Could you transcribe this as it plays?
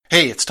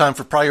Hey, it's time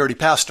for Priority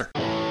Pastor.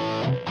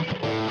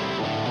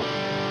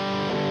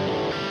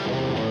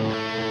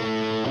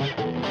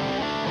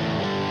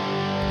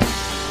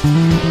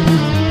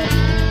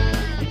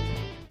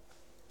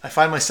 I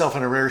find myself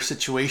in a rare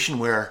situation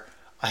where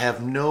I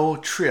have no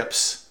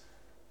trips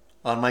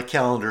on my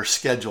calendar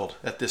scheduled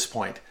at this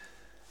point.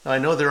 Now, I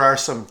know there are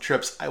some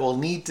trips I will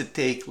need to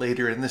take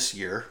later in this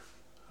year.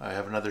 I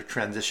have another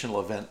transitional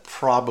event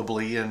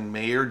probably in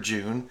May or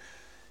June.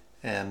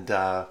 And,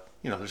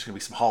 there's going to be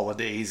some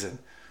holidays and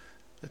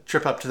a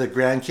trip up to the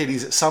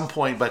grandkiddies at some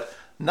point, but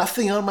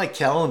nothing on my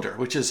calendar,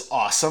 which is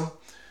awesome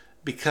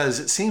because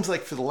it seems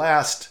like for the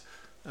last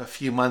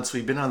few months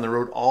we've been on the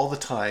road all the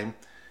time.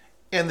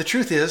 And the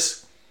truth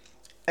is,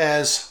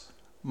 as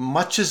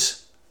much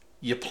as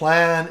you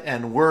plan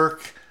and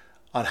work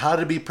on how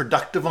to be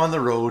productive on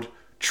the road,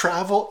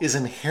 travel is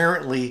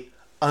inherently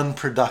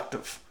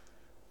unproductive.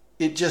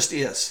 It just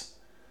is.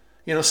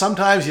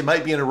 Sometimes you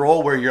might be in a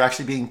role where you're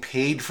actually being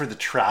paid for the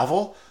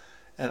travel,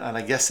 and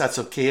I guess that's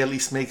okay, at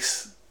least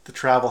makes the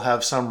travel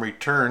have some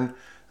return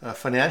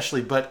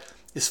financially. But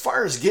as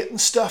far as getting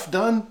stuff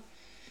done,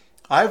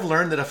 I've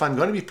learned that if I'm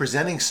going to be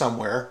presenting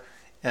somewhere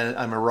and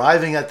I'm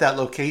arriving at that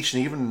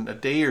location even a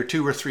day or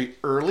two or three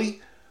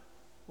early,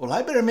 well,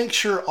 I better make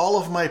sure all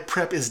of my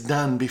prep is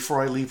done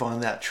before I leave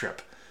on that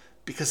trip,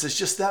 because it's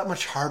just that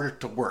much harder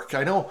to work.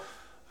 I know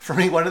for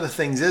me, one of the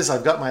things is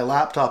I've got my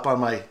laptop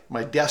on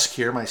my desk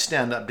here, my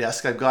stand-up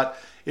desk. I've got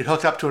it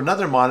hooked up to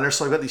another monitor,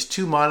 so I've got these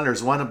two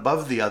monitors, one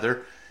above the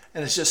other,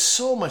 and it's just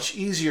so much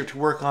easier to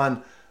work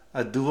on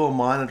a dual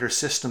monitor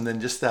system than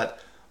just that,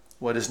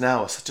 what is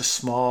now such a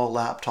small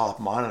laptop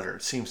monitor.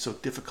 It seems so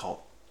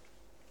difficult.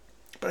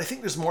 But I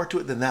think there's more to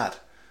it than that.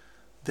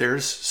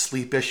 There's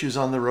sleep issues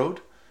on the road.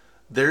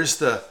 There's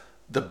the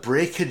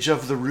breakage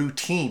of the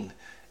routine.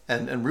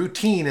 And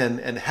routine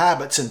and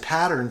habits and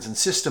patterns and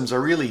systems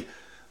are really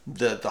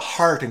the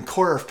heart and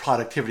core of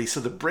productivity. So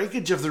the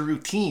breakage of the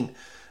routine,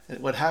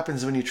 what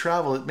happens when you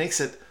travel, it makes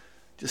it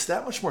just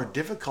that much more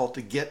difficult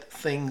to get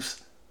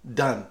things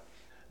done.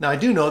 Now, I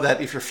do know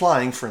that if you're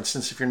flying, for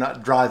instance, if you're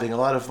not driving, a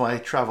lot of my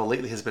travel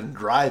lately has been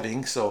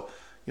driving. So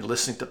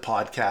listening to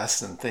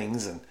podcasts and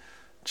things and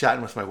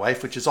chatting with my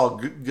wife, which is all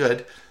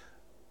good.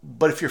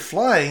 But if you're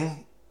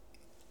flying,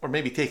 or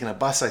maybe taking a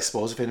bus, I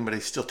suppose, if anybody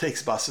still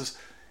takes buses,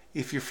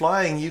 if you're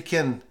flying, you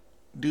can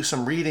do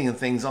some reading and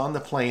things on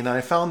the plane. And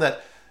I found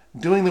that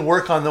doing the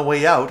work on the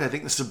way out, I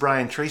think this is a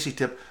Brian Tracy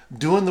tip,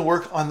 doing the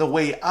work on the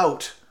way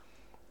out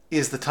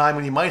is the time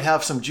when you might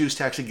have some juice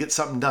to actually get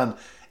something done.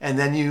 And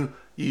then you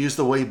use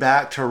the way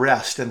back to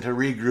rest and to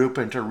regroup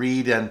and to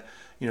read and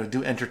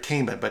do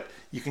entertainment. But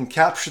you can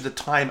capture the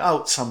time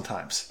out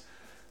sometimes.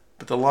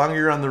 But the longer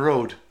you're on the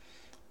road,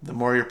 the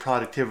more your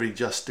productivity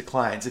just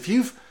declines. If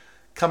you've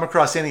come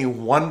across any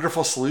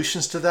wonderful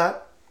solutions to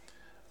that,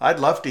 I'd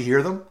love to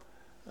hear them.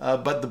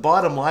 But the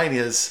bottom line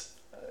is,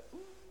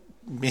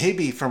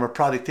 maybe from a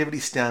productivity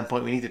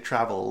standpoint, we need to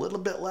travel a little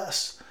bit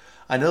less.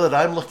 I know that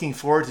I'm looking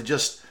forward to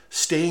just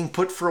staying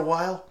put for a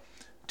while,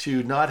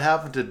 to not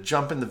having to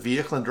jump in the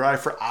vehicle and drive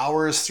for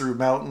hours through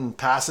mountain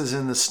passes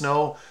in the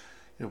snow,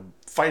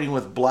 fighting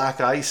with black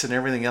ice and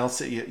everything else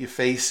that you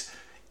face.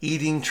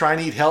 Trying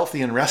to eat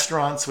healthy in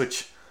restaurants,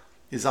 which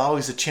is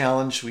always a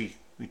challenge. We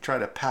try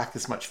to pack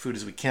as much food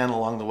as we can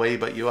along the way,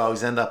 but you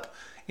always end up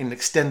in an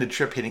extended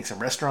trip hitting some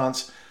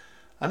restaurants.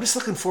 I'm just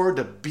looking forward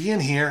to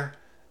being here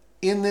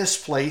in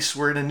this place.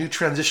 We're in a new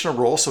transitional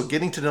role, so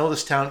getting to know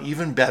this town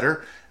even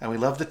better, and we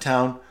love the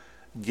town.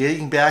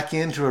 Getting back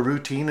into a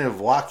routine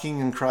of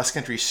walking and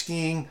cross-country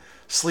skiing,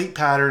 sleep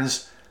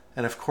patterns,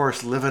 and of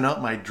course living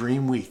out my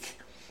dream week,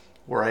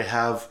 where I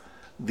have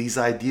these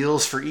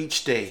ideals for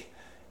each day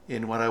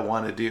in what I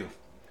want to do.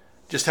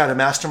 Just had a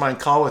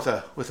mastermind call with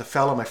a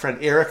fellow, my friend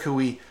Eric,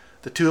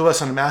 the two of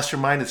us on a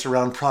mastermind. It's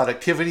around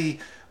productivity.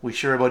 We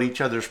share about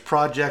each other's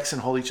projects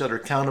and hold each other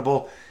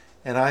accountable.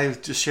 And I was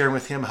just sharing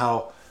with him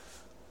how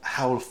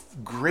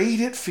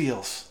great it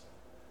feels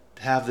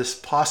to have this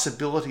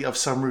possibility of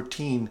some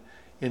routine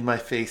in my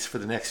face for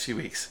the next few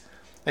weeks.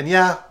 And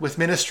yeah, with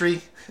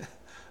ministry,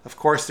 of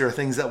course, there are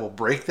things that will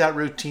break that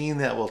routine,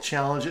 that will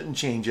challenge it and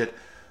change it.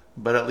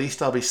 But at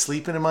least I'll be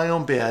sleeping in my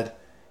own bed,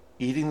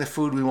 eating the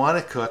food we want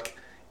to cook,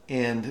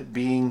 and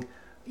being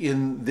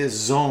in this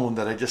zone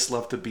that I just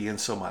love to be in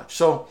so much.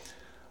 So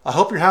I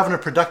hope you're having a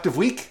productive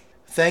week.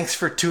 Thanks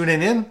for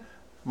tuning in.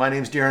 My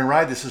name's Darren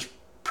Ride. This is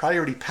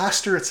Priority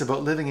Pastor. It's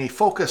about living a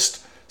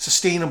focused,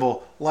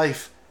 sustainable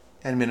life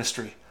and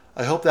ministry.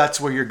 I hope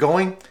that's where you're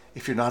going.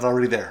 If you're not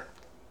already there,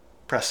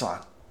 press on.